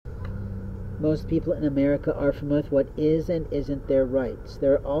Most people in America are familiar with what is and isn't their rights.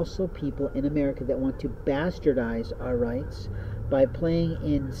 There are also people in America that want to bastardize our rights by playing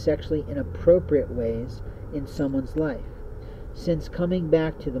in sexually inappropriate ways in someone's life. Since coming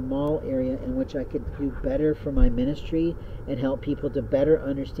back to the mall area in which I could do better for my ministry and help people to better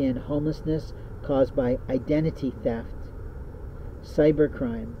understand homelessness caused by identity theft,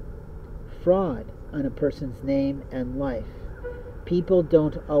 cybercrime, fraud on a person's name and life, people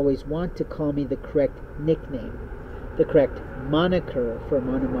don't always want to call me the correct nickname, the correct moniker for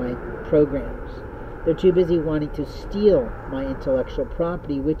one of my programs. They're too busy wanting to steal my intellectual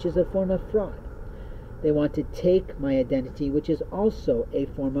property, which is a form of fraud. They want to take my identity, which is also a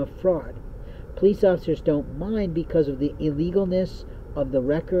form of fraud. Police officers don't mind because of the illegalness of the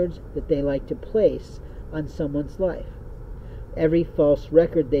records that they like to place on someone's life. Every false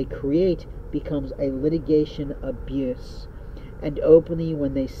record they create becomes a litigation abuse. And openly,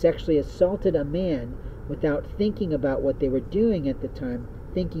 when they sexually assaulted a man without thinking about what they were doing at the time,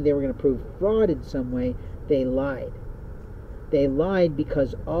 thinking they were going to prove fraud in some way, they lied. They lied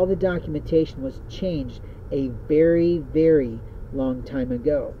because all the documentation was changed a very, very long time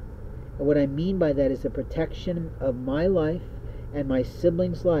ago. And what I mean by that is the protection of my life and my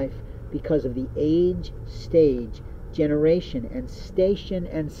siblings' life because of the age, stage, generation, and station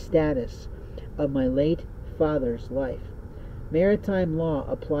and status of my late father's life. Maritime law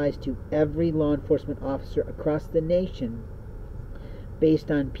applies to every law enforcement officer across the nation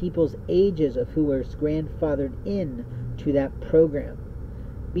based on people's ages of who was grandfathered in to that program.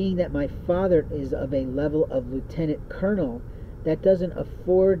 Being that my father is of a level of lieutenant colonel, that doesn't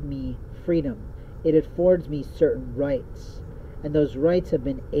afford me freedom. It affords me certain rights. And those rights have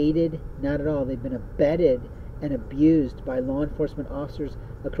been aided, not at all, they've been abetted and abused by law enforcement officers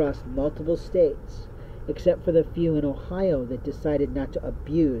across multiple states, except for the few in Ohio that decided not to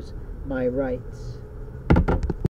abuse my rights.